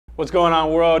What's going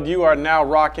on, world? You are now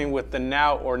rocking with the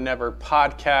Now or Never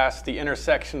podcast, the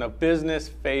intersection of business,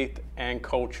 faith, and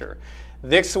culture.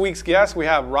 This week's guest, we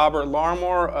have Robert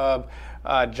Larmore of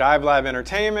Jive Live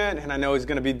Entertainment, and I know he's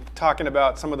going to be talking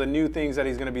about some of the new things that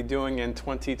he's going to be doing in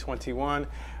 2021.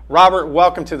 Robert,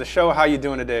 welcome to the show. How you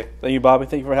doing today? Thank you, Bobby.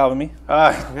 Thank you for having me.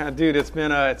 Dude, it's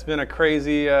been a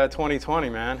crazy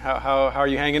 2020, man. How are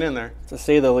you hanging in there? To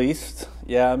say the least.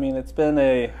 Yeah, I mean, it's been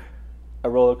a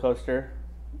roller coaster,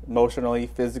 emotionally,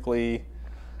 physically,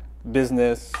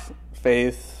 business,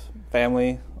 faith,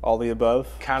 family, all the above.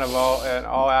 Kind of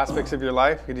all aspects of your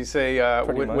life. Could you say?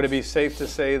 Would it be safe to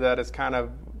say that it's kind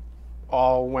of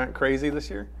all went crazy this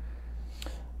year?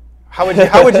 How would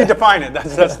you define it?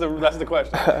 That's the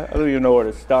question. I don't even know where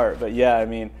to start, but yeah, I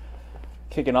mean,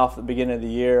 kicking off the beginning of the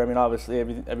year, I mean, obviously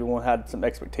everyone had some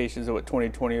expectations of what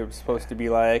 2020 was supposed to be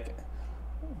like.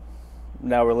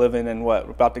 Now we're living in we're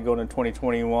about to go into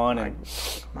 2021, and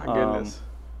my goodness,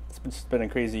 it's been a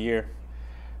crazy year.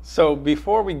 So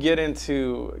before we get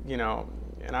into,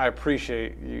 and I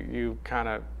appreciate you kind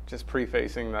of just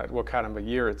prefacing that what kind of a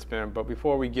year it's been, but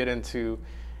before we get into,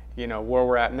 where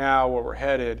we're at now, where we're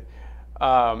headed,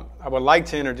 I would like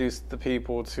to introduce the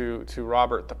people to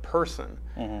Robert the person.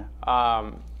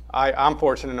 Mm-hmm. I'm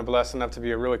fortunate and blessed enough to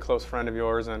be a really close friend of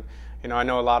yours, and I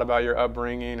know a lot about your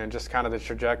upbringing and just kind of the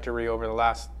trajectory over the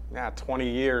last 20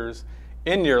 years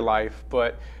in your life.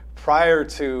 But prior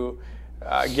to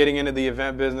getting into the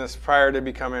event business, prior to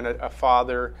becoming a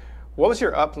father, what was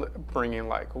your upbringing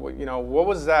like? What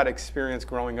was that experience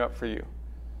growing up for you?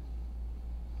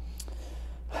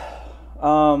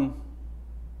 A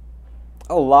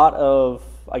lot of,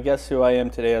 I guess, who I am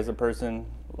today as a person,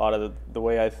 a lot of the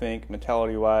way I think,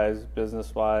 mentality-wise,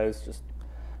 business-wise,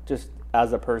 just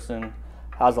as a person,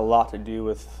 has a lot to do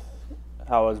with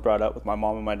how I was brought up with my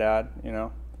mom and my dad.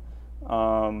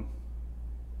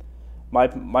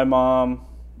 My mom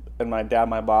and my dad,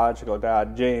 my biological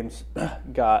dad, James,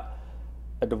 got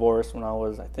a divorce when I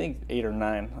was, I think, 8 or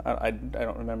 9. I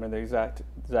don't remember the exact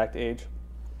age.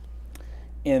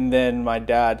 And then my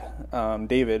dad,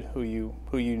 David, who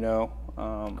you know,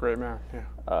 great man, yeah,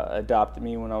 adopted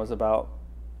me when I was about,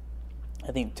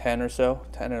 I think, 10 or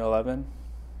 11.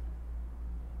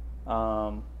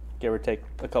 Give or take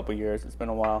a couple years. It's been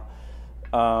a while.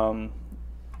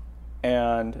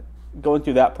 And going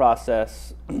through that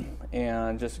process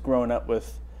and just growing up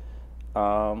with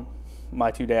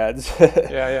my two dads,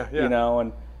 yeah.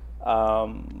 And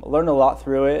learned a lot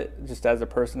through it, just as a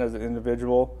person, as an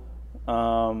individual.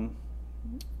 And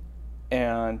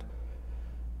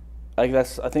I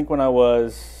think when I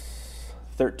was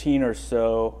 13 or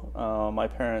so, my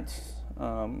parents,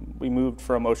 we moved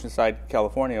from Oceanside,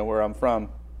 California, where I'm from.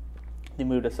 They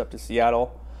moved us up to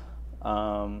Seattle.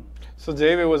 So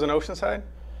David was in Oceanside?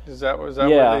 Was that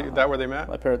where they met?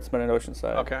 My parents met in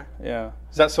Oceanside. Okay. Yeah.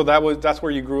 That's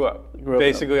where you grew up?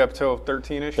 Basically up till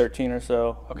 13-ish? 13 or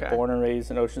so. Okay. Born and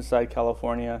raised in Oceanside,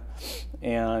 California,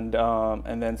 and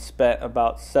then spent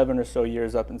about 7 or so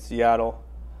years up in Seattle.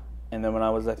 And then when I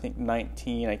was, I think,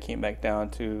 19, I came back down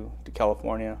to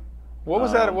California. What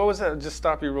was that? Just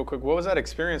stop you real quick. What was that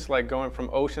experience like going from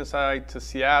Oceanside to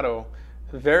Seattle?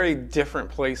 Very different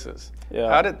places. Yeah.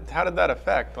 How did that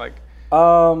affect? Like,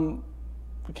 to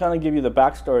kind of give you the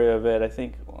backstory of it, I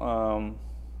think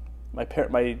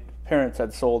my parents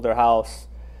had sold their house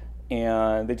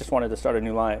and they just wanted to start a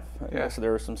new life. Yeah. So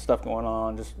there was some stuff going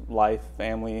on, just life,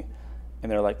 family, and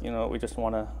they're like, we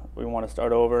want to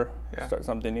start over, start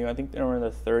something new. I think they were in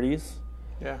their 30s.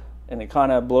 Yeah. And it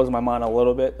kind of blows my mind a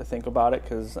little bit to think about it,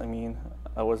 because I mean,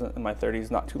 I wasn't in my 30s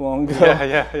not too long ago.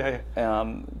 Yeah.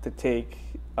 To take,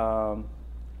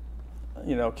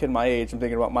 kid my age, I'm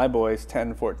thinking about my boys,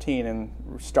 10, 14, and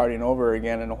starting over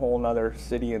again in a whole other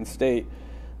city and state.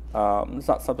 It's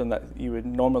not something that you would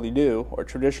normally do or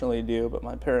traditionally do, but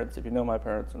my parents, if you know my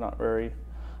parents, are not very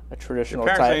a traditional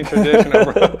your type. Parents ain't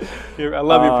traditional, bro. I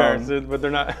love your parents, but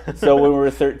they're not. So when we were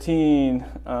 13,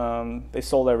 they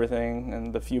sold everything,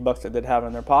 and the few bucks that they'd have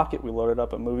in their pocket, we loaded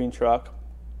up a moving truck,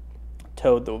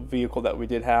 towed the vehicle that we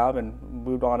did have, and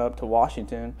moved on up to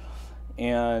Washington.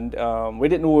 And we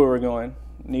didn't know where we were going.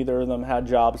 Neither of them had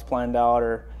jobs planned out,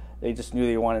 or they just knew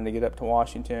they wanted to get up to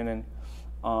Washington. And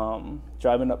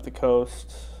driving up the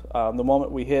coast, the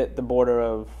moment we hit the border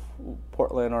of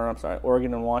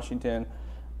Oregon and Washington,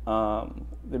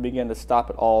 they began to stop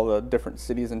at all the different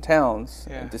cities and towns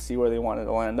to see where they wanted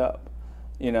to land up.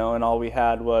 And all we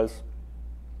had was,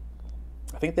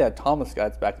 I think they had Thomas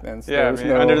guides back then. So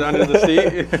under the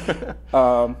seat.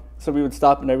 So we would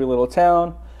stop in every little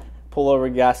town, pull over a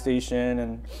gas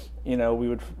station, we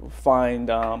would find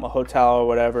a hotel or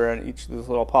whatever in each of those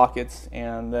little pockets,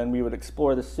 and then we would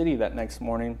explore the city that next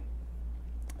morning,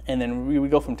 and then we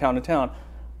would go from town to town,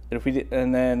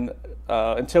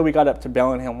 until we got up to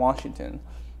Bellingham, Washington.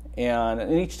 And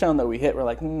in each town that we hit, we're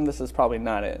like, this is probably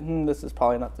not it. This is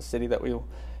probably not the city that we.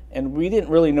 And we didn't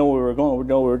really know where we were going. We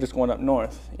were just going up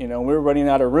north. We were running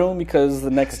out of room because the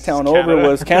next town over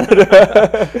was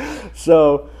Canada.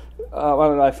 So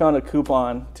I found a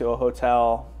coupon to a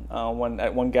hotel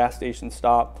at one gas station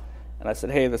stop, and I said,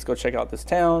 hey, let's go check out this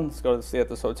town. Let's go stay at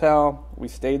this hotel. We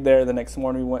stayed there. The next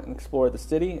morning, we went and explored the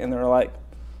city, and they were like,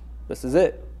 this is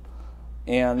it.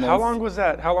 And how long was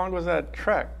that? How long was that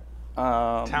trek?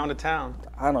 Town to town?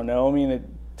 I don't know. I mean, it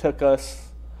took us.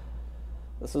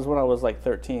 This is when I was like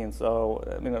 13, so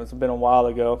it's been a while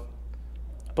ago.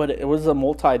 But it was a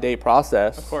multi-day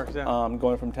process. Of course, yeah.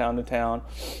 Going from town to town.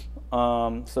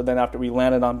 So then after we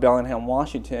landed on Bellingham,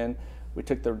 Washington, we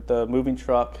took the moving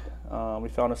truck. We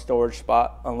found a storage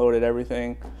spot, unloaded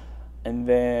everything. And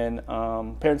then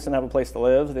parents didn't have a place to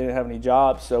live. They didn't have any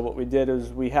jobs. So what we did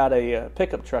is we had a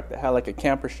pickup truck that had like a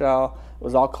camper shell. It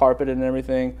was all carpeted and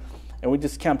everything. And we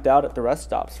just camped out at the rest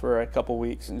stops for a couple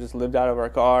weeks and just lived out of our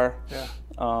car. Yeah.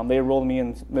 They enrolled me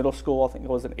in middle school. I think it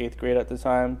was in 8th grade at the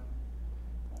time.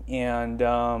 And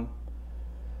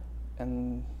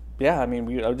yeah, I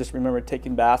just remember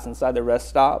taking baths inside the rest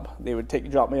stop. They would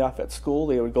drop me off at school.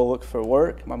 They would go look for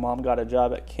work. My mom got a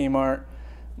job at Kmart.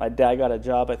 My dad got a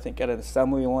job, I think, at an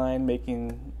assembly line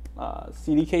making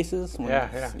CD cases. He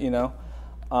went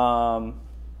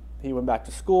back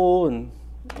to school, and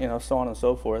so on and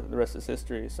so forth. The rest is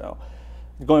history. So,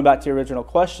 going back to your original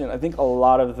question, I think a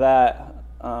lot of that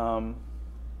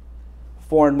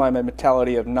formed my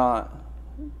mentality of not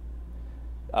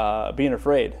being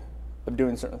afraid of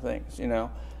doing certain things.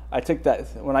 I took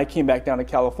that when I came back down to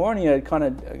California.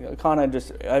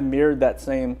 I mirrored that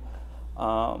same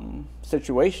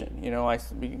situation. I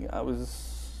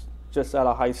was just out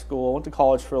of high school, went to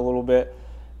college for a little bit,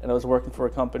 and I was working for a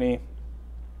company.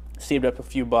 Saved up a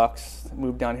few bucks,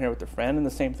 moved down here with a friend, and the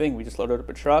same thing. We just loaded up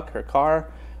a truck, her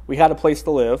car. We had a place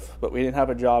to live, but we didn't have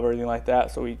a job or anything like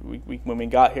that. So we when we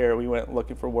got here, we went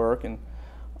looking for work and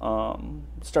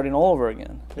starting all over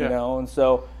again. And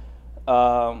so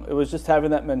it was just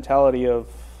having that mentality of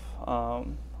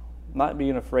not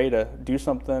being afraid to do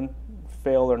something,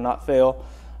 fail or not fail,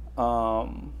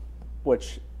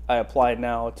 which I applied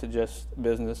now to just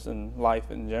business and life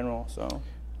in general. So.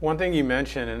 One thing you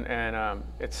mentioned, and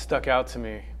it stuck out to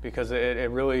me because it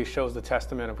really shows the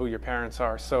testament of who your parents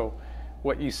are. So,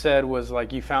 what you said was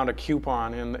like you found a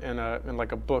coupon in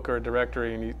like a book or a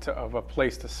directory of a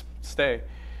place to stay.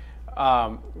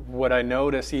 What I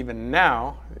notice even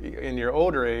now, in your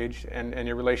older age and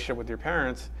your relationship with your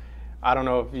parents, I don't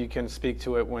know if you can speak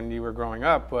to it when you were growing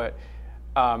up, but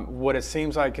what it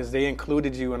seems like is they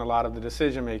included you in a lot of the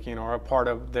decision making or a part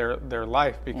of their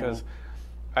life because. Mm-hmm.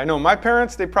 I know my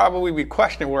parents, they probably would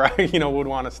question where I, would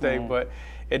want to stay, but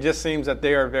it just seems that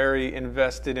they are very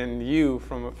invested in you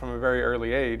from a very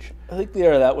early age. I think they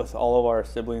are that with all of our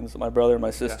siblings, my brother and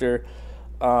my sister.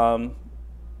 Yeah.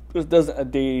 A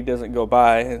day doesn't go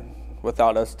by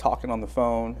without us talking on the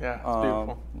phone. Yeah, it's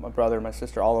beautiful. My brother, my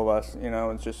sister, all of us,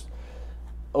 it's just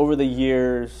over the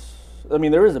years.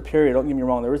 There was a period, don't get me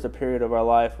wrong, there was a period of our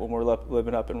life when we were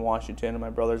living up in Washington and my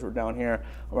brothers were down here,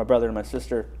 or my brother and my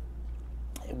sister,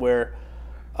 where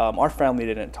our family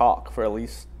didn't talk for at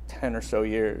least 10 or so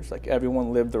years. Like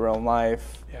everyone lived their own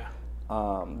life. Yeah.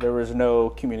 There was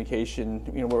no communication.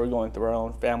 We were going through our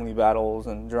own family battles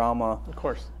and drama. Of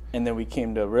course. And then we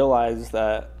came to realize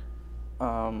that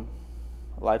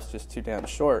life's just too damn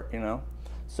short.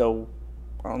 So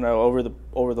I don't know.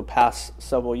 Over the past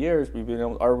several years,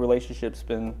 our relationship's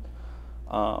been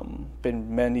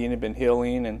mending and been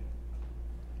healing and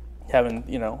having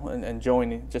and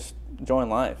enjoying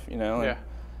life, Yeah.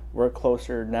 We're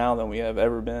closer now than we have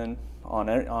ever been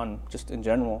on just in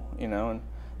general, and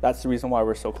that's the reason why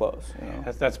we're so close.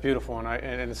 That's beautiful,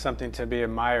 and it's something to be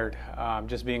admired.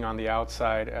 Just being on the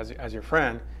outside as your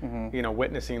friend, mm-hmm.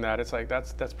 Witnessing that, it's like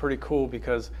that's pretty cool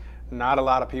because not a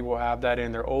lot of people have that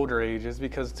in their older ages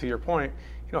because, to your point,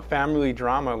 family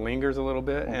drama lingers a little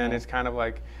bit, mm-hmm. and it's kind of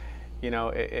like.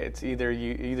 It's either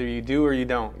you do or you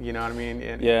don't. You know what I mean?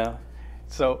 And yeah.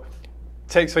 So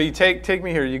you take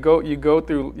me here. You go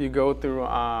through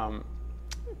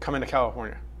coming to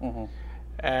California, mm-hmm.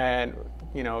 and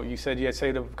you said you had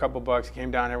saved up a couple bucks. You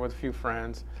came down here with a few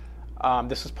friends.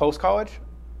 This was post college,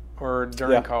 or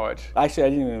during college? Actually, I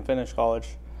didn't even finish college.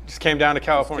 Just came down to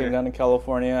California.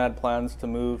 I had plans to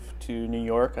move to New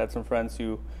York. I had some friends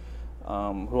who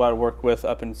who I worked with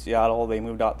up in Seattle. They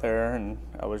moved out there, and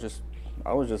I was just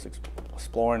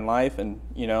exploring life, and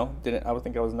I would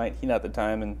think I was 19 at the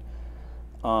time, and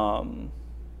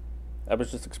I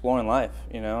was just exploring life,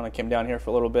 and I came down here for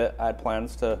a little bit. I had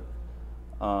plans to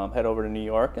head over to New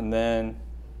York, and then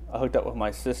I hooked up with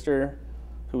my sister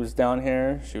who was down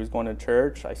here. She was going to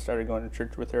church. I started going to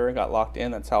church with her, got locked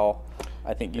in. That's how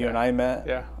I think you and I met.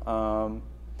 Yeah.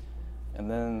 And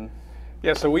then.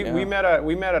 Yeah, so we met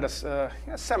at a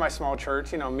semi-small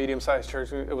church, medium-sized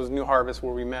church. It was New Harvest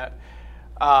where we met.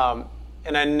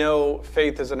 And I know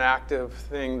faith is an active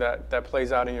thing that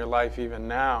plays out in your life even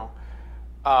now.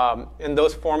 In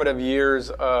those formative years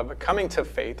of coming to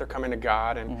faith or coming to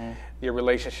God and your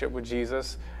relationship with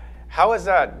Jesus, how has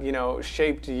that,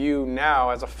 shaped you now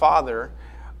as a father?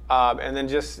 And then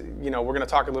just, we're going to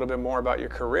talk a little bit more about your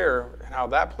career and how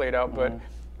that played out. But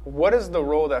what is the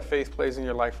role that faith plays in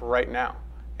your life right now?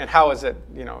 And how has it,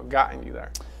 gotten you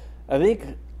there? I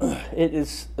think it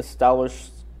has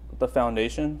established the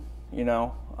foundation,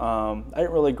 I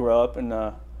didn't really grow up in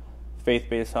a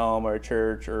faith-based home or a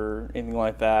church or anything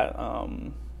like that.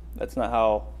 That's not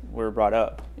how we were brought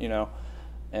up,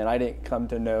 And I didn't come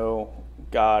to know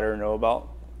God or know about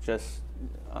just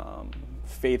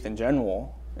faith in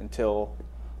general until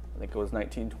I think I was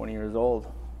 19, 20 years old.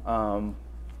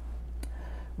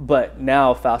 But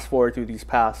now, fast forward through these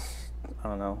past,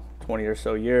 20 or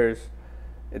so years,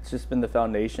 it's just been the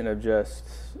foundation of just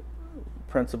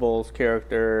principles,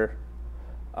 character,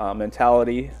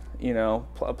 mentality,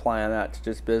 applying that to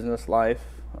just business life,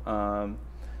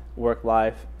 work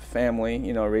life,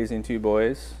 family, raising two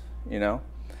boys,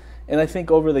 And I think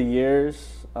over the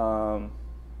years,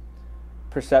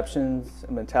 perceptions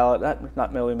and mentality,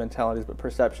 not merely mentalities, but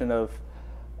perception of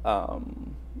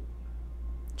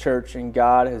church and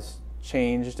God has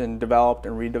changed and developed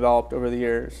and redeveloped over the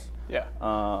years. Yeah.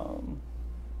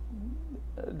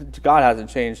 God hasn't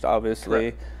changed,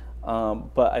 obviously,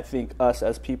 but I think us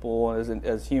as people,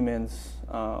 as humans,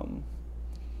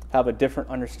 have a different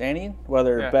understanding,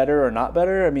 whether better or not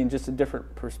better. I mean, just a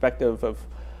different perspective of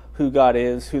who God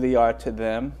is, who they are to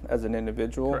them as an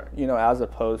individual, Correct. As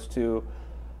opposed to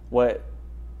what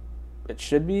it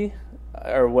should be,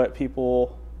 or what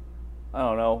people, I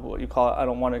don't know what you call it. I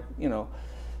don't want to,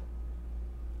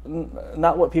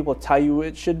 not what people tell you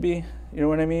it should be, you know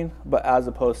what I mean? But as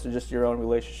opposed to just your own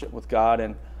relationship with God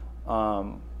and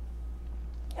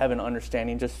have an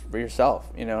understanding just for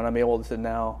yourself, And I'm able to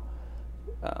now,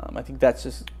 I think that's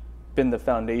just been the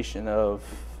foundation of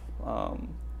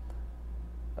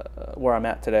where I'm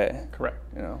at today. Correct.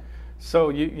 So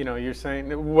you're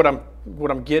saying what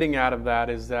I'm getting out of that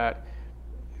is that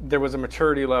there was a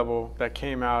maturity level that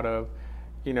came out of,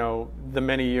 the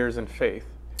many years in faith.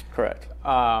 Correct.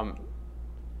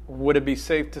 Would it be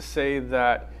safe to say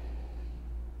that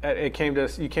you came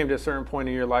to a certain point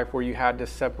in your life where you had to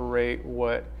separate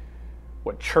what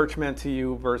church meant to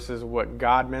you versus what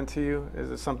God meant to you?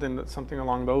 Is it something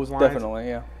along those lines? Definitely,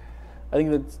 yeah. I think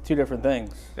that's two different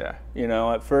things. Yeah.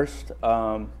 At first,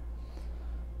 not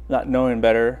knowing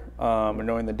better or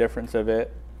knowing the difference of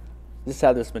it, just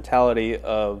had this mentality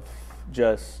of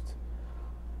just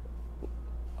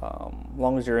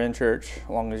long as you're in church, as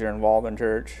long as you're involved in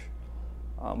church,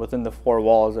 within the four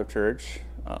walls of church,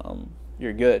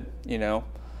 you're good, Then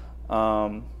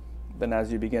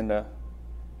as you begin to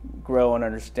grow and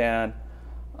understand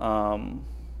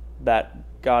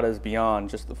that God is beyond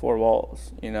just the four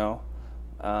walls,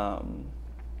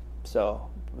 So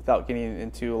without getting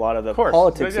into a lot of the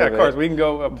politics of it. Of course, we can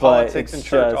go politics in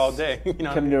church all day.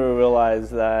 Come to realize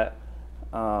that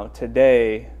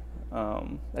today,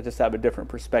 I just have a different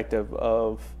perspective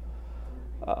of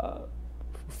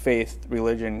faith,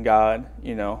 religion, God,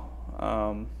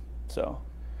 So,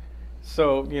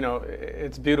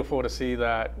 it's beautiful to see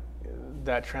that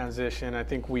transition. I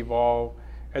think we've all,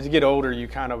 as you get older, you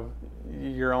kind of,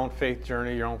 your own faith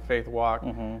journey, your own faith walk.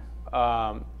 And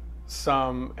I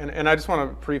just want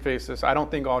to preface this, I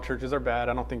don't think all churches are bad.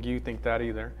 I don't think you think that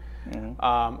either.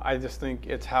 I just think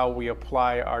it's how we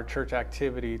apply our church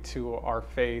activity to our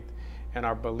faith and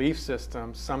our belief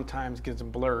system sometimes gets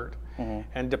blurred.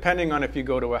 And depending on if you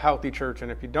go to a healthy church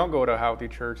and if you don't go to a healthy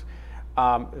church,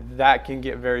 that can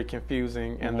get very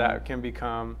confusing, and that can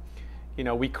become,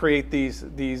 we create these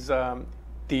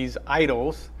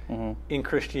idols in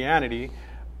Christianity,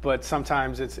 but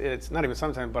sometimes it's not even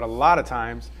sometimes, but a lot of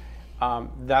times,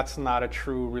 that's not a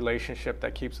true relationship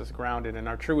that keeps us grounded. And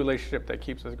our true relationship that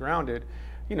keeps us grounded,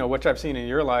 which I've seen in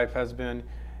your life has been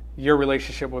your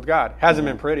relationship with God. Hasn't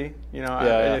been pretty,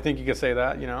 I think you could say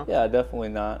that, Yeah, definitely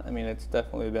not. I mean, it's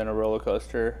definitely been a roller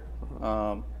coaster.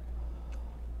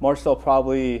 More so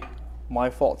probably my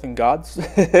fault than God's.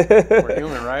 We're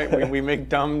human, right? We make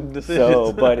dumb decisions.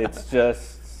 So, but it's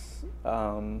just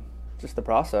the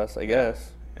process, I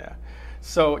guess. Yeah.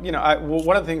 So,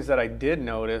 one of the things that I did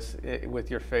notice with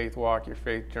your faith walk, your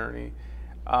faith journey,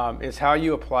 is how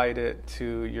you applied it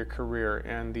to your career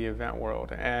in the event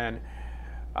world. And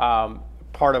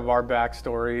part of our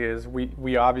backstory is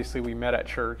we obviously met at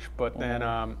church, but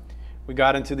then we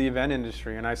got into the event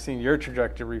industry, and I've seen your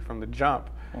trajectory from the jump,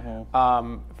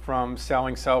 from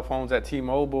selling cell phones at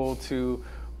T-Mobile to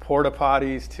porta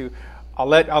potties to. I'll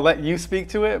let you speak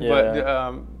to it,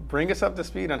 but bring us up to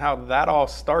speed on how that all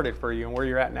started for you and where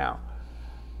you're at now.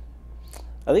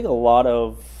 I think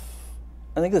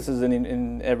this is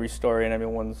in every story in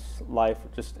everyone's life,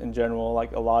 just in general.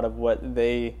 Like a lot of what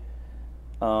they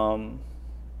go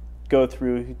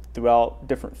throughout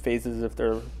different phases of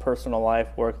their personal life,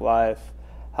 work life,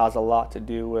 has a lot to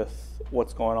do with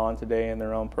what's going on today in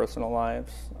their own personal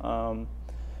lives. I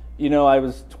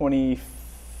was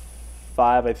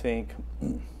 25, I think,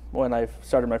 when I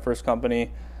started my first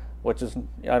company, which is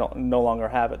I don't no longer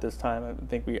have at this time. I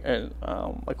think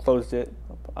I closed it,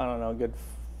 I don't know, a good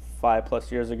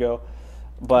 5+ years ago.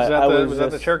 But was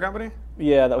that the chair company?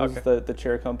 Yeah, that was the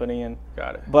chair company, and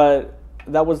got it. But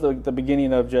that was the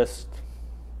beginning of just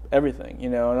everything,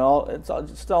 and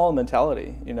it's all a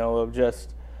mentality, of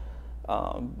just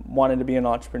wanting to be an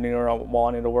entrepreneur,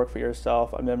 wanting to work for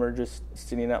yourself. I remember just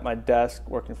sitting at my desk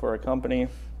working for a company,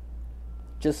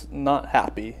 just not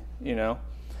happy,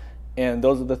 and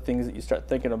those are the things that you start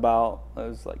thinking about. I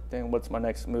was like, dang, what's my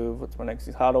next move?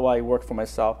 How do I work for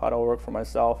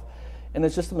myself? And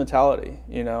it's just a mentality,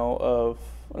 of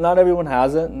not everyone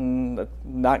has it, and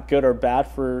not good or bad,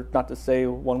 for not to say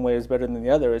one way is better than the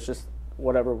other. It's just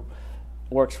whatever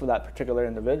works for that particular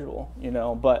individual,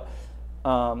 But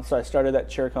so I started that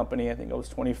chair company. I think I was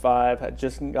 25, had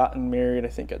just gotten married, I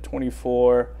think at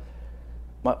 24.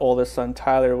 My oldest son,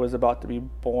 Tyler, was about to be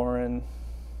born,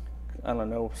 I don't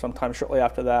know, sometime shortly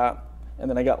after that. And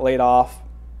then I got laid off.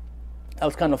 I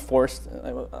was kind of forced. I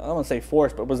don't want to say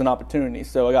forced, but it was an opportunity.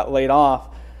 So I got laid off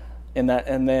in that,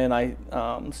 and then I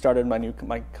started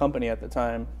my company at the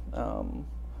time.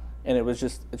 And it was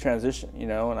just a transition,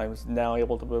 and I was now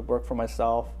able to work for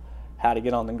myself, had to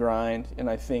get on the grind. And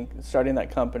I think starting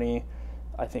that company,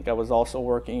 I think I was also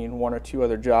working 1 or 2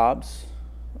 other jobs.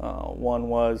 One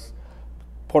was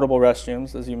portable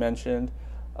restrooms, as you mentioned,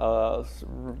 and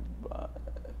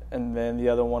then the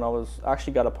other one, I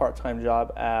actually got a part-time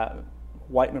job at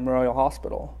White Memorial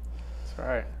Hospital. That's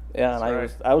right. Yeah, and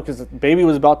because the baby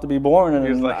was about to be born,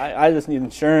 and I just need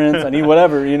insurance. I need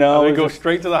whatever, We go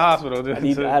straight to the hospital. I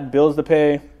had bills to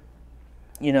pay,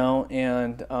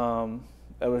 and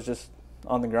I was just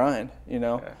on the grind,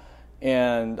 Yeah.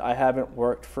 And I haven't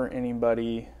worked for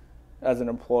anybody as an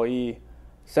employee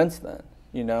since then,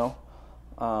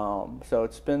 So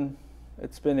it's been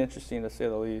interesting, to say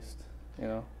the least,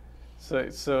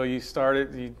 So you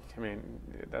started.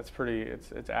 That's pretty.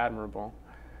 It's admirable.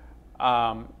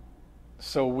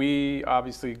 So we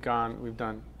obviously we've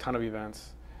done a ton of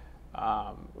events.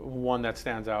 One that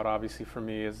stands out obviously for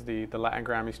me is the Latin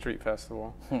Grammy Street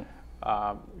Festival,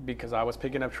 because I was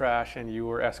picking up trash and you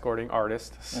were escorting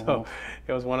artists. So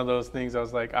it was one of those things. I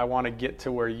was like, I want to get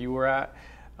to where you were at,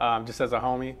 just as a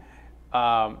homie.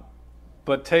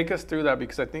 But take us through that,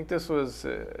 because I think this was,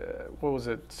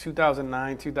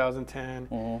 2009,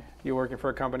 2010. You're working for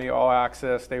a company, All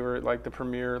Access. They were like the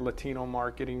premier Latino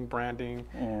marketing, branding,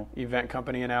 event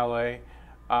company in LA.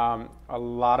 A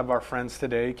lot of our friends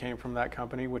today came from that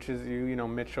company, which is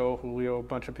Mitchell, Julio, a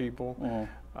bunch of people,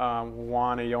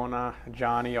 Juan, Iona,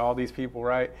 Johnny, all these people,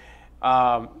 right?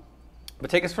 But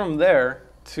take us from there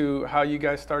to how you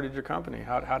guys started your company.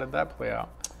 How did that play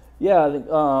out? Yeah, I think,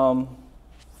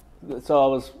 so I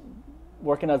was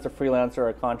working as a freelancer,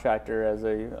 a contractor,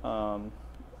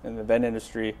 in the event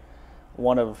industry.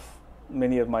 One of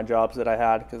many of my jobs that I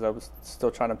had, because I was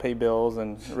still trying to pay bills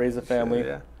and raise a family.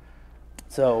 Yeah.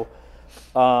 So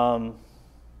I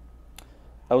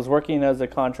was working as a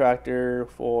contractor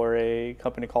for a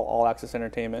company called All Access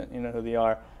Entertainment. You know who they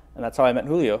are. And that's how I met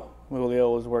Julio.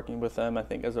 Julio was working with them, I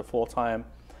think, as a full-time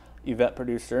event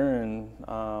producer, and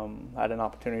I had an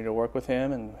opportunity to work with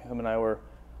him, and him and I were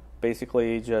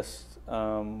basically just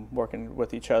working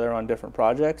with each other on different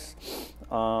projects.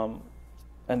 And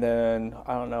then,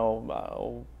 I don't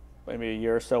know, maybe a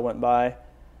year or so went by,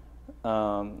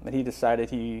 and he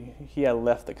decided he had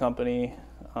left the company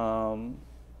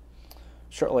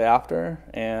shortly after,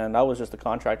 and I was just a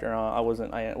contractor. I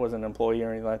wasn't an employee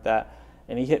or anything like that.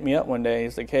 And he hit me up one day.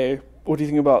 He's like, "Hey, what do you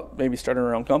think about maybe starting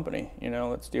our own company?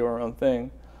 Let's do our own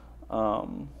thing."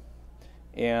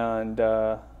 And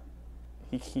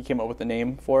he came up with the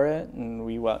name for it, and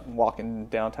we went walking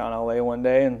downtown LA one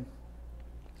day and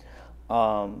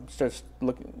started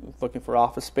looking for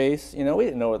office space. We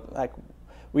didn't know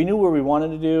we knew where we wanted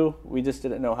to do. We just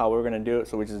didn't know how we were going to do it,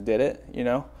 so we just did it.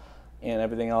 And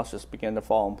everything else just began to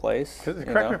fall in place.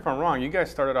 Correct me if I'm wrong. You guys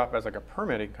started off as like a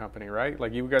permitting company, right?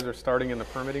 Like you guys are starting in the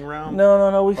permitting realm?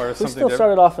 No. We still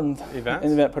started off in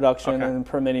event production, okay. And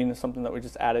permitting is something that we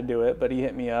just added to it. But he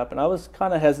hit me up, and I was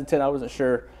kind of hesitant. I wasn't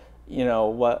sure,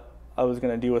 what I was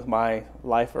going to do with my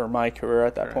life or my career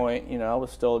at that point. I was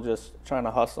still just trying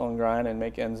to hustle and grind and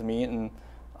make ends meet. And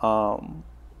so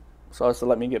I said,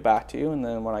 let me get back to you. And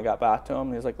then when I got back to him,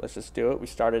 he was like, let's just do it. We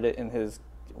started it in his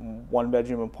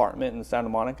one-bedroom apartment in Santa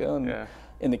Monica, and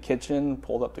in the kitchen,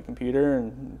 pulled up the computer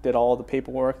and did all the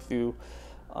paperwork through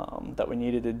that we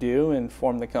needed to do, and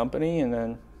formed the company. And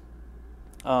then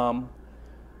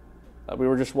we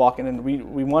were just walking in.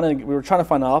 We were trying to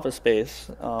find an office space.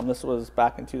 This was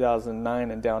back in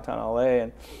 2009 in downtown LA,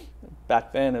 and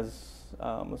back then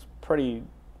was pretty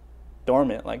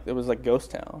dormant. Like it was like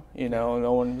ghost town.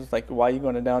 No one was like, "Why are you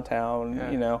going to downtown?"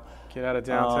 Get out of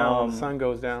downtown when the sun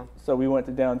goes down. So we went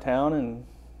to downtown and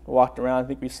walked around. I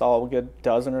think we saw a good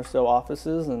dozen or so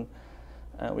offices, and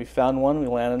we found one. We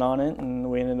landed on it, and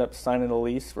we ended up signing a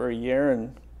lease for a year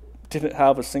and didn't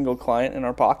have a single client in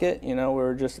our pocket. We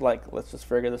were just like, let's just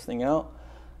figure this thing out.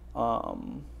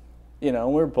 We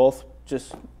were both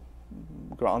just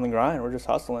on the grind. We're just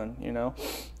hustling,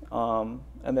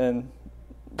 and then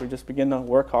we just began to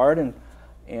work hard, and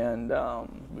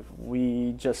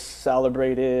we just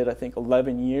celebrated, I think,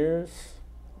 11 years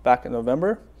back in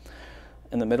November,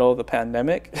 in the middle of the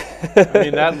pandemic. I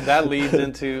mean, that leads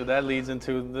into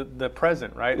the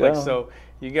present, right? Yeah. Like, so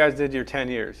you guys did your 10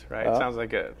 years, right? It sounds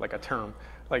like a term,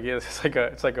 like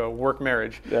it's like a work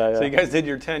marriage. Yeah. So you guys did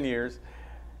your 10 years.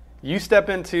 You step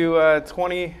into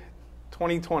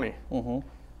 2020. Mm-hmm.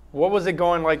 What was it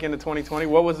going like into 2020?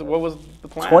 What was the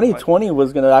plan? 2020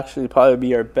 was going to actually probably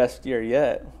be our best year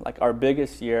yet, like our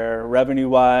biggest year,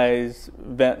 revenue-wise,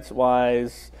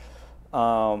 events-wise.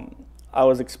 I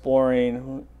was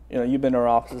exploring, you've been to our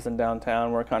offices in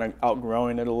downtown. We're kind of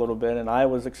outgrowing it a little bit, and I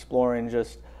was exploring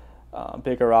just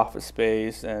bigger office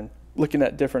space and looking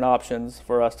at different options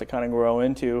for us to kind of grow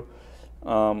into.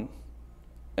 And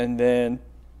then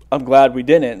I'm glad we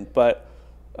didn't, but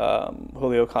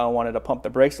Julio kind of wanted to pump the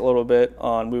brakes a little bit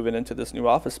on moving into this new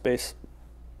office space,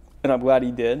 and I'm glad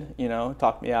he did.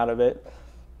 Talked me out of it.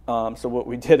 So what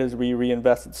we did is we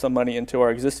reinvested some money into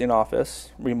our existing office,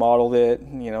 remodeled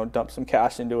it, dumped some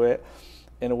cash into it,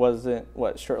 and it wasn't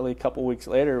shortly a couple weeks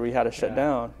later we had to shut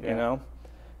down.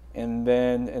 And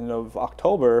then in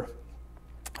October,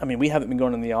 I mean, we haven't been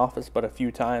going in the office but a few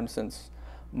times since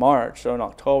March. So in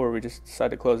October we just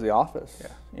decided to close the office.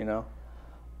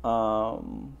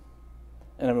 And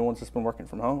everyone's just been working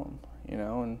from home,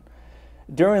 and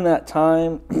during that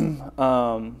time,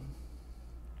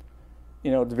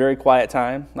 it's a very quiet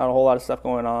time, not a whole lot of stuff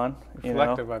going on.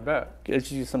 Reflective, I bet.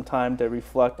 Gives you some time to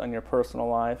reflect on your personal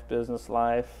life, business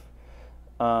life,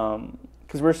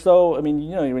 because we're so, when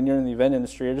you're in the event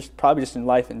industry, or just probably just in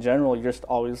life in general, you're just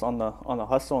always on the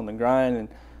hustle and the grind, and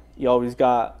you always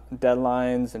got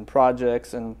deadlines and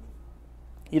projects, and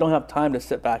you don't have time to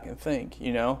sit back and think.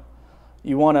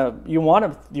 You want to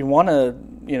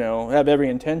have every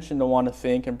intention to want to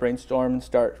think and brainstorm and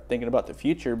start thinking about the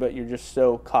future, but you're just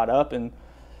so caught up in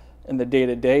the day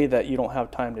to day that you don't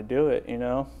have time to do it.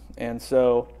 And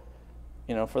so,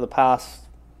 for the past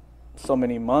so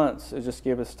many months, it just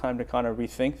gave us time to kind of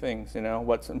rethink things.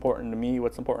 What's important to me,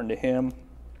 what's important to him,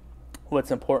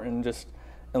 what's important just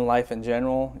in life in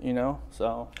general.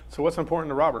 So what's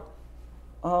important to Robert?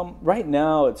 Right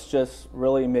now, it's just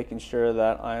really making sure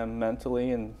that I am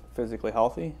mentally and physically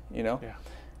healthy,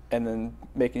 and then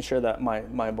making sure that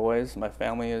my boys, my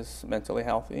family is mentally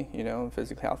healthy, and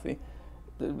physically healthy.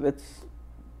 It's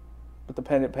with the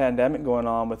pandemic going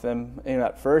on with them,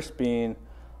 at first being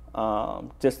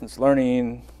distance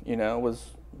learning,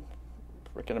 was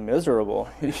freaking miserable,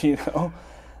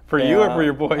 For you or for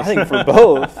your boys? I think for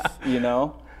both,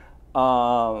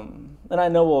 And I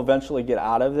know we'll eventually get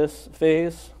out of this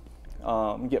phase,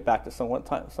 get back to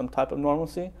some type of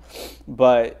normalcy.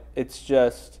 But it's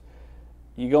just,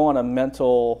 you go on a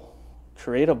mental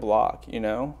creative block,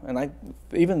 and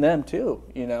even them too,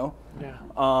 Yeah.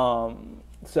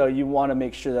 So you want to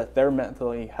make sure that they're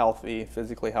mentally healthy,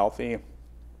 physically healthy,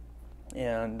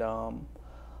 and all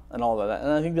of that.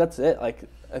 And I think that's it. I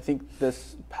think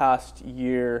this past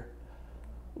year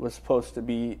was supposed to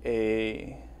be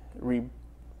a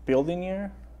rebuilding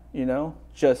year,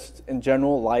 just in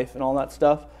general life and all that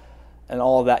stuff, and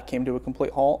all of that came to a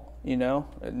complete halt. you know.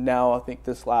 And now I think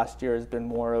this last year has been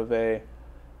more of a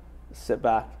sit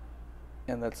back,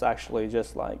 and that's actually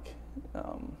just like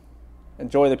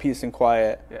enjoy the peace and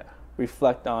quiet,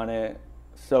 reflect on it,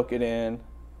 soak it in,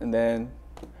 and then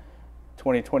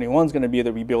 2021 is going to be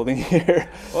the rebuilding year.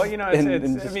 Well, you know, in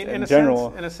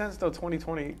a sense, though,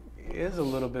 2020 is a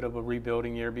little bit of a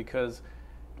rebuilding year because,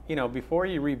 you know, before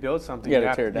you rebuild something, you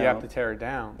have to tear it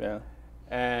down. Yeah.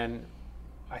 And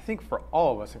I think for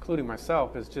all of us, including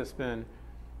myself, it's just been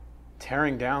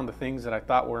tearing down the things that I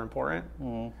thought were important.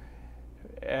 Mm-hmm.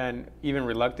 And even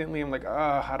reluctantly, I'm like,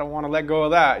 I don't want to let go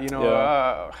of that. You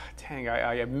know, dang,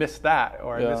 I missed that,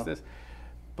 or I missed this.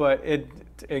 But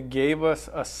it gave us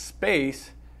a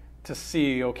space to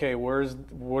see, okay,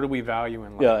 what do we value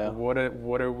in life? Yeah. What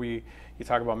are we? You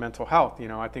talk about mental health. You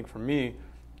know, I think for me,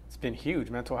 it's been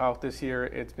huge. Mental health this year,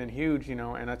 it's been huge. You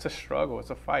know, and it's a struggle. It's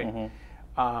a fight.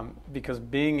 Mm-hmm. Because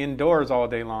being indoors all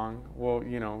day long will,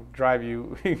 you know, drive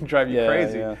you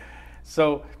crazy. Yeah.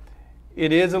 So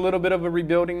it is a little bit of a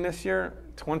rebuilding this year.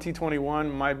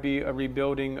 2021 might be a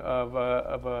rebuilding of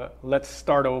a let's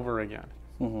start over again.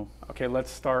 Mm-hmm. Okay, let's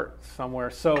start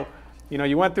somewhere. So, you know,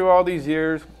 you went through all these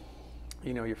years,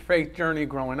 you know, your faith journey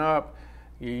growing up,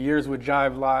 your years with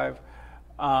Jive Live.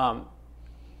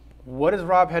 What is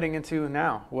Rob heading into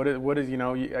now? What is you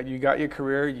know, you got your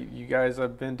career, you guys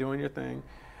have been doing your thing.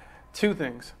 Two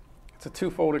things. It's a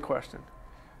two-folded question.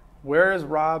 Where is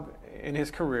Rob in his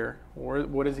career?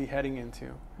 What is he heading into?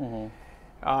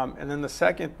 Mm-hmm. And then the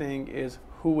second thing is,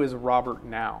 who is Robert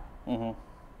now? Mm-hmm.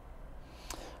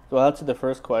 So I'll answer the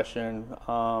first question.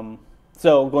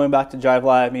 So going back to Jive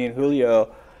Live, me and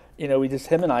Julio, you know,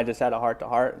 him and I just had a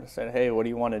heart-to-heart and said, hey, what do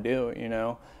you want to do, you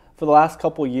know? For the last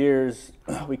couple of years,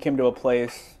 we came to a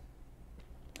place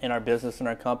in our business and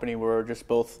our company where we're just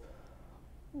both,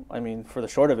 I mean, for the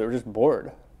short of it, we're just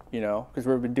bored, you know, because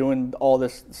we've been doing all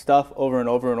this stuff over and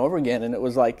over and over again, and it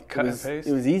was like, cut and paste.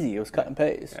 It was easy. It was cut and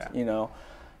paste, you know,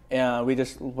 and we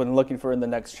just been looking for the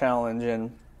next challenge,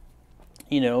 and,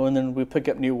 you know, and then we pick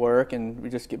up new work and we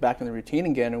just get back in the routine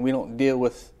again, and we don't deal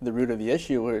with the root of the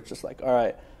issue where it's just like, all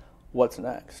right, what's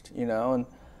next, you know? And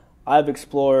I've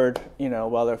explored, you know,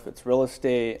 whether if it's real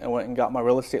estate, I went and got my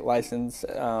real estate license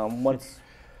once,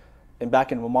 and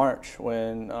back in March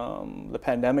when the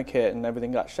pandemic hit and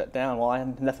everything got shut down. Well, I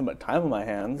had nothing but time on my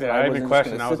hands. Yeah, I had a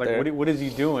question. I was like, what is he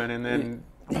doing? And then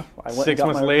 6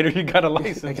 months later, you got a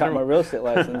license. I got my real estate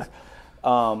license. I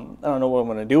don't know what I'm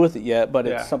going to do with it yet, but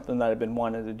it's something that I've been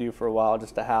wanting to do for a while,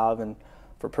 just to have, and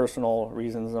for personal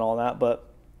reasons and all that. But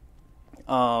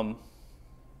what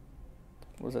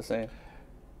was I saying?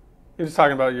 You're just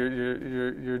talking about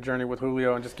your journey with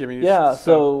Julio and just giving you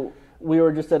so we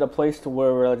were just at a place to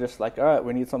where we're just like, all right,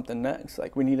 we need something next.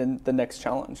 Like, we need the next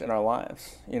challenge in our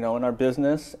lives, you know, in our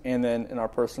business and then in our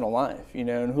personal life, you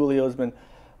know. And Julio's been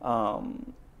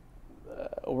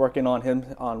working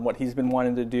on what he's been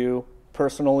wanting to do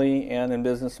personally and in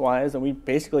business-wise. And we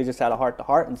basically just had a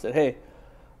heart-to-heart and said, hey,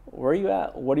 where are you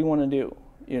at? What do you want to do,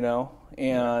 you know?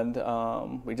 And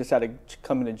we just had a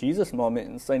come into Jesus moment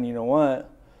and saying, you know what?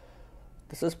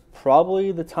 This is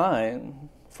probably the time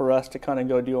for us to kind of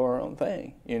go do our own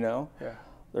thing, you know? Yeah.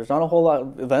 There's not a whole lot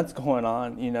of events going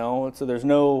on, you know? So there's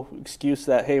no excuse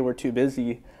that, hey, we're too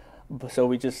busy. So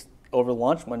we just over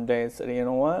lunch one day and said, you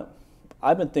know what?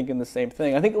 I've been thinking the same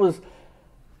thing. I think it was,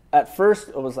 at first,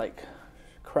 it was like,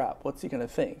 crap, what's he going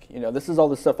to think? You know, this is all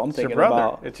the stuff I'm thinking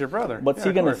about. It's your brother. What's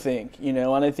he going to think? You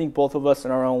know, and I think both of us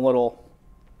in our own little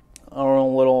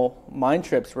mind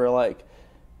trips were like,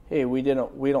 hey, we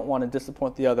don't want to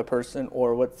disappoint the other person,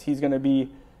 or he's going to be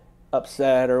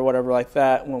upset or whatever like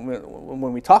that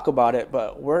when we talk about it.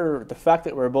 But the fact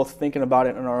that we're both thinking about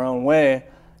it in our own way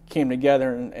came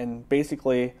together, and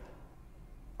basically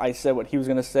I said what he was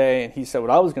going to say and he said what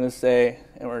I was going to say,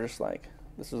 and we're just like,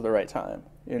 this is the right time,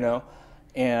 you know.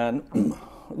 And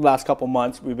last couple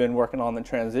months we've been working on the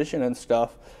transition and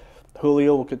stuff.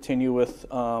 Julio will continue with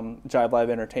Jive Live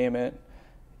Entertainment.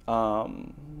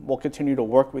 We'll continue to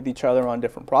work with each other on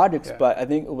different projects, but I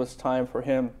think it was time for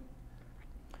him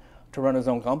to run his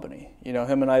own company. You know,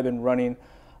 him and I have been running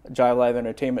Jive Live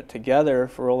Entertainment together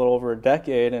for a little over a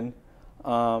decade, and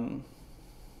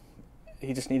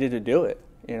he just needed to do it,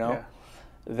 you know. Yeah.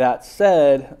 That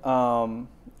said, I'll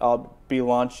be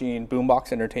launching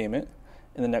Boombox Entertainment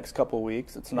in the next couple of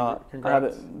weeks. It's not,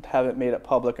 Congrats. I haven't made it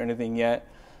public or anything yet.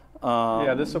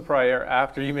 This will probably air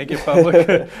after you make it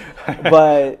public.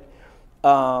 But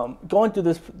going through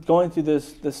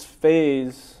this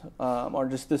phase, or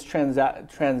just this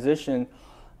transition,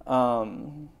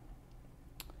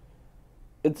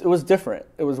 it was different.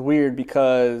 It was weird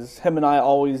because him and I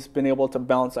always been able to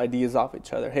bounce ideas off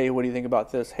each other. Hey, what do you think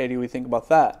about this? Hey, do we think about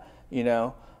that? You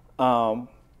know,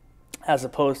 as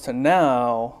opposed to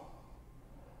now,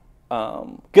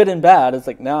 good and bad. It's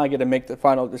like now I get to make the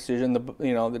final decision.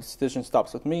 The decision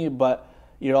stops with me, but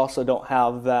you also don't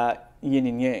have that yin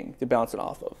and yang to bounce it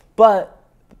off of. But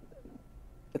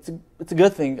it's a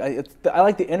good thing. I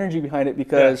like the energy behind it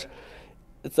because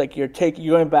it's like you're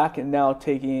going back and now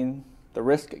taking the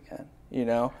risk again. You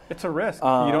know, it's a risk.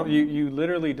 You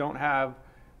literally don't have,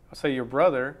 say, your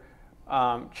brother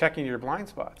checking your blind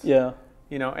spots. Yeah.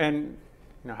 You know, and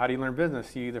how do you learn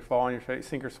business? You either fall on your face,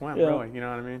 sink or swim. Yeah. Really. You know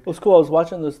what I mean? It was cool. I was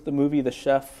watching the movie The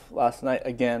Chef last night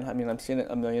again. I mean, I've seen it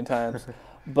a million times,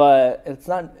 but it's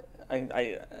not.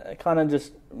 I kind of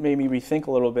just made me rethink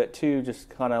a little bit too. Just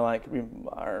kind of like,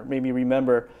 or made me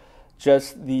remember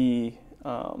just the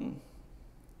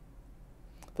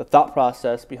thought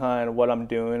process behind what I'm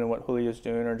doing and what Julio's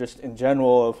doing, or just in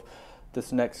general of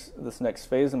this next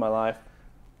phase in my life.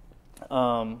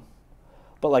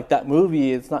 But like that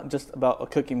movie, it's not just about a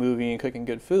cooking movie and cooking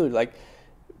good food. Like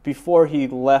before he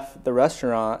left the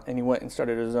restaurant and he went and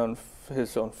started his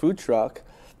own food truck,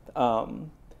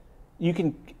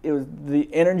 it was the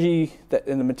energy that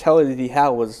and the mentality that he had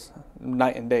was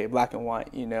night and day, black and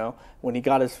white. You know, when he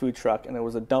got his food truck and it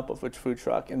was a dump of a food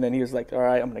truck, and then he was like, "All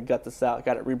right, I'm gonna gut this out."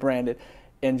 Got it rebranded,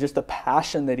 and just the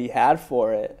passion that he had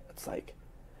for it. It's like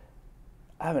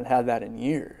I haven't had that in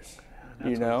years.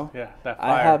 That fire.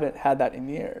 I haven't had that in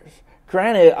years.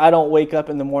 Granted, I don't wake up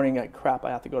in the morning like, crap,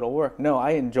 I have to go to work. No,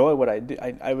 I enjoy what I do.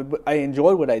 I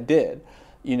enjoyed what I did,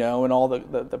 and all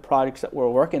the projects that we're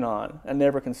working on. I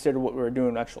never considered what we were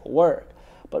doing actual work.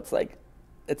 But it's like,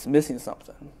 it's missing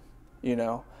something,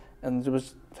 And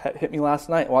it hit me last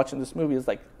night watching this movie. It's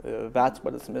like, that's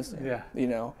what it's missing.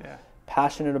 Yeah.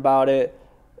 Passionate about it,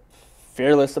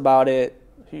 fearless about it.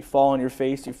 If you fall on your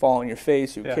face, you fall on your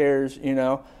face. Who cares,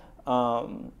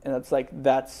 And it's like,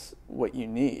 that's what you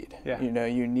need. Yeah.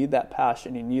 You need that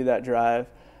passion, you need that drive,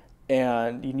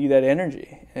 and you need that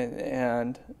energy.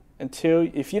 And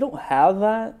if you don't have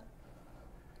that,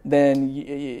 then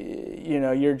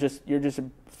you're just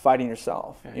fighting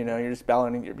yourself. Yeah. You're just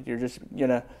battling. You're just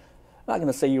I'm not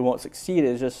gonna say you won't succeed.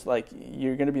 It's just like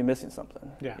you're gonna be missing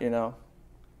something. Yeah. And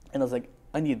I was like,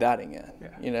 I need that again.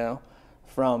 Yeah.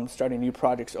 From starting new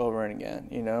projects over and again.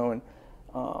 And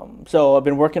so I've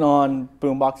been working on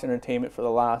Boombox Entertainment for the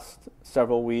last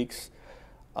several weeks.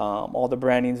 All the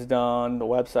branding's done, the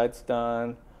website's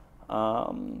done.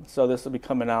 So this will be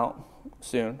coming out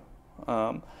soon.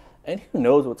 And who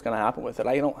knows what's going to happen with it?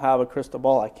 I don't have a crystal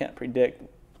ball. I can't predict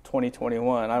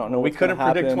 2021. I don't know what's going to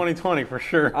happen. We couldn't predict 2020 for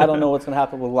sure. I don't know what's going to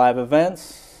happen with live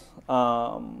events.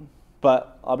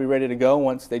 But I'll be ready to go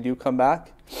once they do come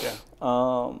back. Yeah.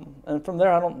 And from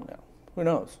there, who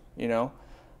knows,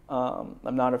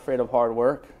 I'm not afraid of hard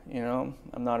work, I'm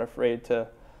not afraid to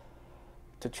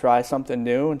try something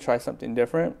new and try something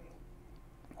different.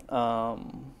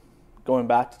 Going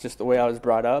back to just the way I was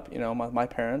brought up, my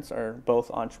parents are both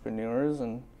entrepreneurs,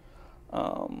 and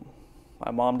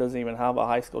my mom doesn't even have a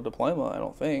high school diploma, I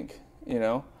don't think,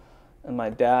 and my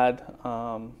dad,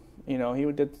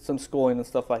 he did some schooling and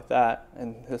stuff like that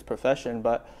in his profession,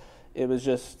 but it was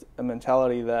just a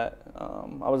mentality that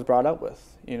I was brought up with,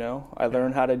 I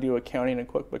learned how to do accounting and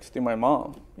QuickBooks through my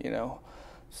mom,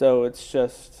 so it's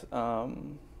just,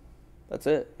 that's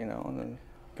it, and then,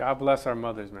 God bless our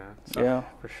mothers, man. So, yeah.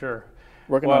 For sure.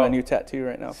 Working on a new tattoo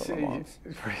right now for my mom.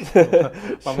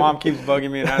 My mom keeps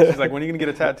bugging me, and she's like, when are you going to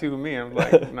get a tattoo with me? I'm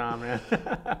like, nah, man.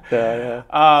 Yeah.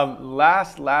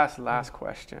 Last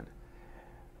question.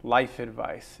 Life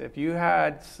advice. If you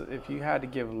had to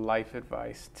give life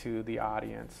advice to the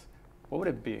audience, what would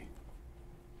it be?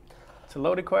 It's a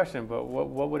loaded question, but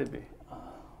what would it be?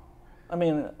 I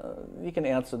mean, you can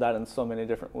answer that in so many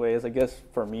different ways. I guess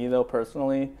for me, though,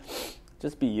 personally,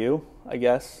 just be you, I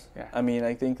guess. Yeah. I mean,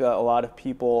 I think that a lot of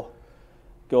people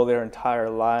go their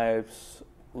entire lives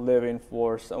living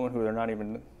for someone who they're not,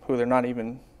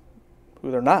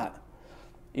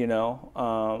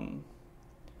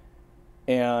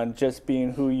 and just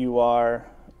being who you are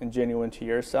and genuine to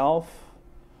yourself,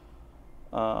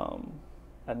 and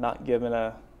not giving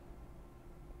a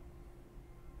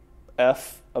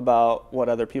F about what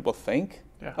other people think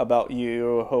about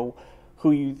you,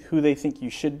 who they think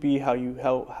you should be,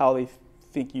 how they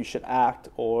think you should act,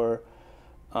 or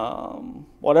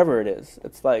whatever it is.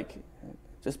 It's like,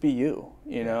 just be you,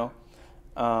 know.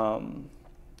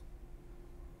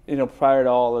 Prior to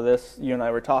all of this, you and I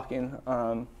were talking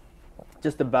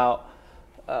just about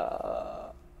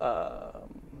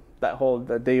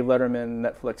the Dave Letterman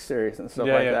Netflix series and stuff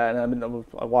that. And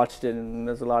I watched it, and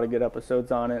there's a lot of good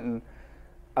episodes on it. And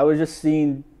I was just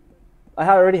seeing, I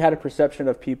had already had a perception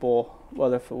of people,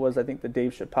 whether if it was, I think, the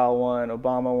Dave Chappelle one,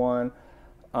 Obama one.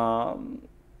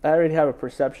 I already have a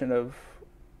perception of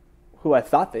who I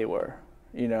thought they were,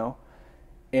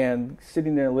 and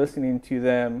sitting there listening to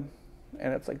them,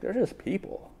 and it's like, they're just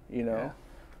people,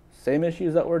 same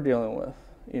issues that we're dealing with,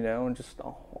 and just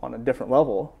on a different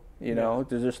level,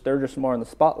 they're just more in the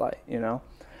spotlight,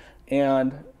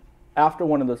 and after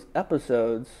one of those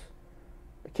episodes,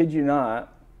 I kid you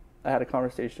not, I had a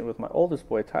conversation with my oldest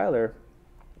boy, Tyler,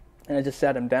 and I just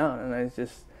sat him down, and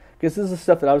because this is the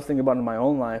stuff that I was thinking about in my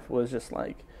own life, was just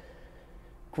like,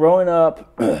 growing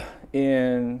up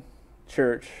in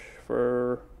church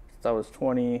since I was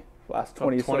 20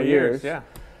 so years, yeah.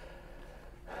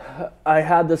 I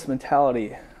had this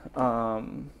mentality,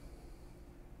 and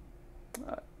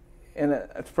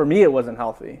for me it wasn't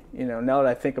healthy. Now that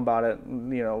I think about it,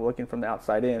 looking from the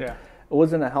outside in, it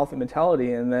wasn't a healthy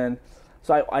mentality. And then,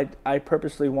 so I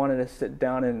purposely wanted to sit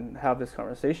down and have this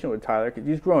conversation with Tyler, because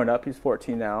he's growing up. He's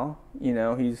 14 now.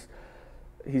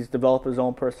 He's developed his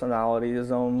own personality,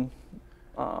 his own,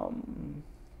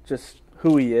 just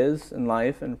who he is in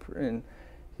life, and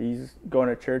he's going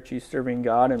to church, he's serving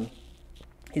God, and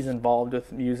he's involved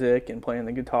with music and playing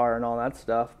the guitar and all that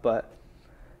stuff. But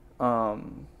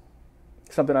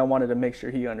something I wanted to make sure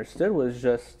he understood was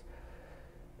just,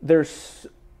 there's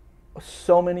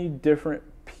so many different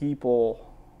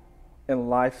people and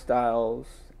lifestyles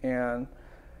and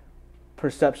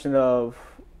perception of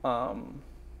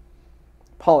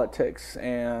politics,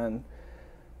 and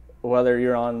whether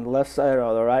you're on the left side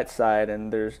or the right side,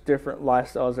 and there's different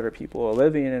lifestyles that people are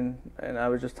living in. And I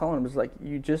was just telling him, it's like,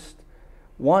 you just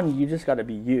got to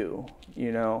be you,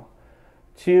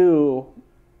 Two,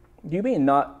 you may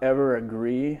not ever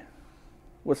agree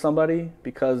with somebody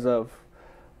because of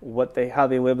how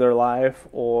they live their life,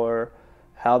 or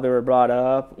how they were brought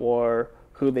up, or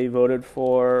who they voted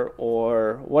for,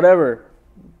 or whatever.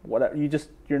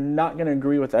 You're not going to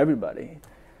agree with everybody.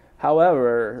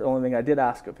 However, the only thing I did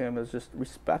ask of him is just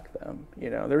respect them.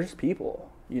 They're just people.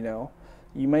 You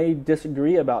may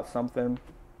disagree about something,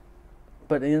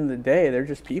 but at the end of the day, they're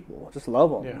just people. Just love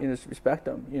them. Yeah. Just respect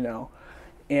them.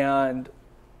 And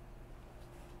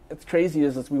it's crazy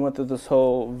as we went through this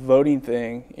whole voting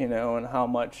thing, and how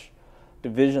much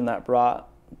division that brought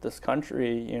this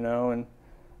country, and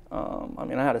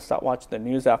I had to stop watching the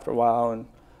news after a while, and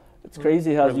it's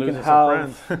crazy how you can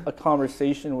have a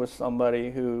conversation with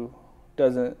somebody who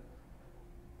doesn't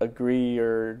agree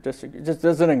or disagree, just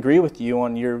doesn't agree with you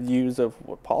on your views of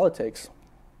politics.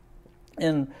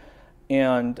 And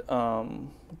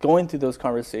going through those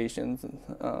conversations,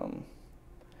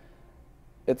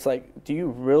 it's like, do you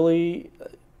really,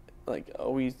 like, are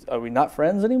we not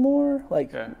friends anymore?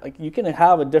 Like you can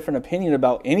have a different opinion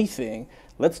about anything.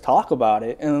 Let's talk about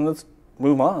it, and let's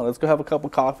move on. Let's go have a cup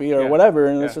of coffee or whatever,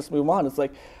 and let's just move on. It's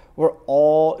like, if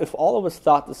all of us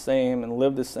thought the same and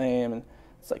lived the same, and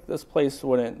it's like, this place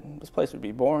would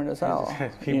be boring as hell.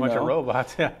 Be a bunch of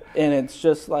robots, yeah. And it's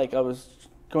just like, I was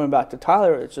going back to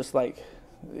Tyler, it's just like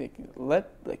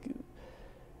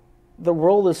the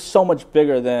world is so much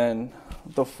bigger than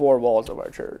the four walls of our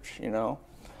church,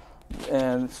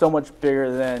 and so much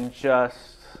bigger than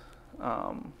just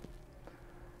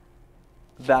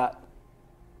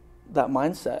that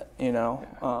mindset,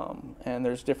 and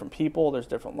there's different people, there's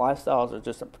different lifestyles, there's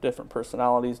just different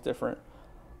personalities, different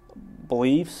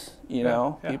beliefs,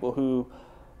 people who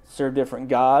serve different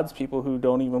gods, people who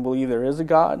don't even believe there is a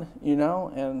God,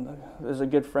 and there's a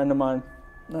good friend of mine,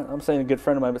 I'm saying a good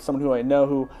friend of mine, but someone who I know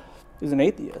who is an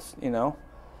atheist,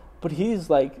 but he's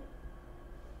like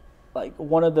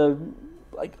one of the,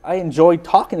 I enjoy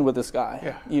talking with this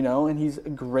guy, and he's a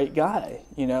great guy,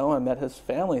 I met his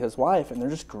family, his wife, and they're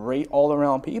just great all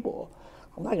around people.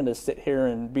 I'm not going to sit here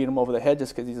and beat him over the head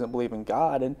just because he doesn't believe in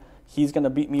God, and he's going to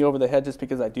beat me over the head just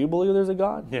because I do believe there's a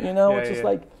God. It's just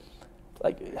like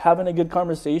having a good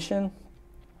conversation,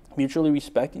 mutually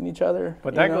respecting each other.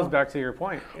 But that goes back to your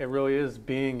point. It really is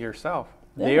being yourself.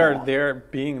 Yeah. They're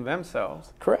being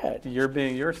themselves. Correct. You're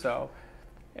being yourself.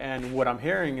 And what I'm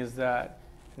hearing is that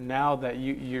now that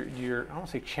you're I don't want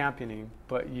to say championing,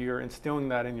 but you're instilling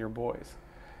that in your boys.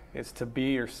 It's to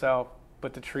be yourself,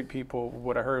 but to treat people,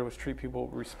 what I heard was treat people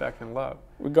with respect and love.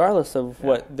 Regardless of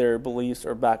what their beliefs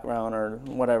or background or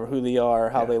whatever, who they are,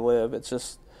 how they live, it's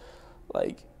just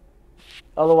like,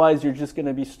 otherwise you're just going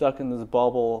to be stuck in this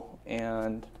bubble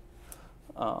and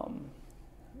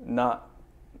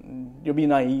you'll be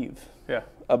naive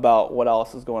about what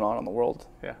else is going on in the world,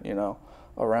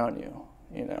 around you,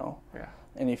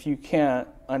 And if you can't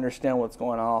understand what's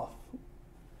going on,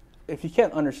 if you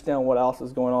can't understand what else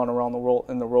is going on around the world,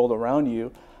 in the world around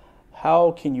you,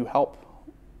 how can you help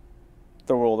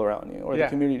the world around you or the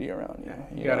community around you?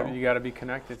 You got to be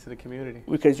connected to the community,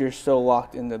 because you're so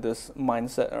locked into this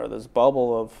mindset or this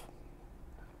bubble of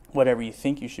whatever you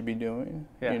think you should be doing,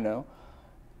 you know.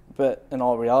 But in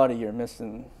all reality, you're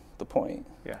missing the point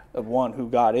of one, who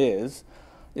God is,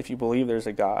 if you believe there's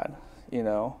a God, you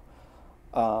know,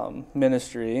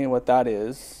 ministry and what that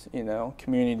is, you know,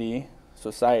 community,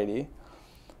 society,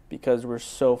 because we're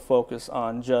so focused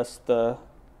on just I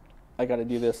got to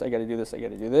do this, I got to do this, I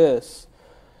got to do this.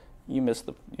 You miss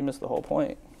the whole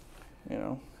point, you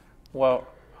know. Well,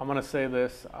 I'm going to say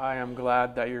this. I am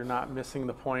glad that you're not missing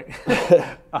the point.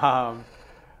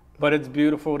 But it's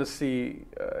beautiful to see,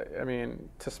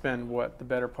 to spend the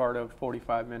better part of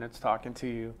 45 minutes talking to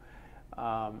you,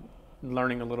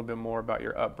 learning a little bit more about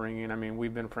your upbringing. I mean,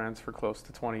 we've been friends for close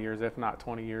to 20 years, if not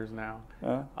 20 years now.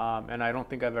 And I don't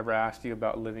think I've ever asked you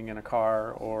about living in a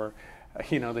car or,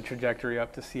 the trajectory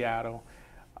up to Seattle.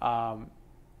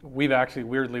 We've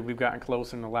gotten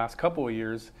close in the last couple of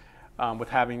years with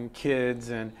having kids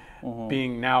and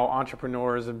being now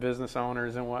entrepreneurs and business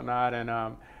owners and whatnot. And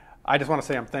I just want to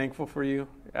say I'm thankful for you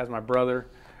as my brother.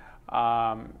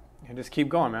 And just keep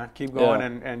going, man. Keep going.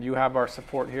 And you have our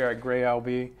support here at Gray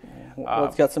LB.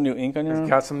 It's got some new ink on your arm? It's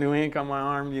got some new ink on my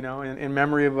arm, in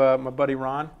memory of my buddy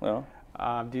Ron,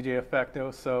 DJ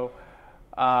Effecto. So,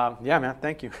 man,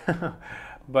 thank you.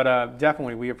 But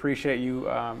definitely, we appreciate you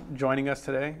joining us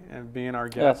today and being our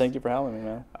guest. Yeah, thank you for having me,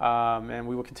 man. And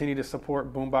we will continue to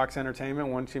support Boombox Entertainment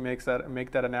once you make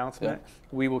that announcement. Yeah.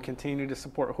 We will continue to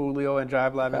support Julio and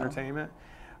Jive Lab Entertainment,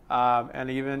 and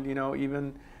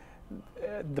even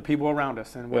the people around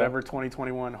us and whatever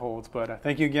 2021 holds. But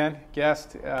thank you again,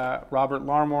 guest Robert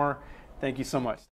Larmore. Thank you so much.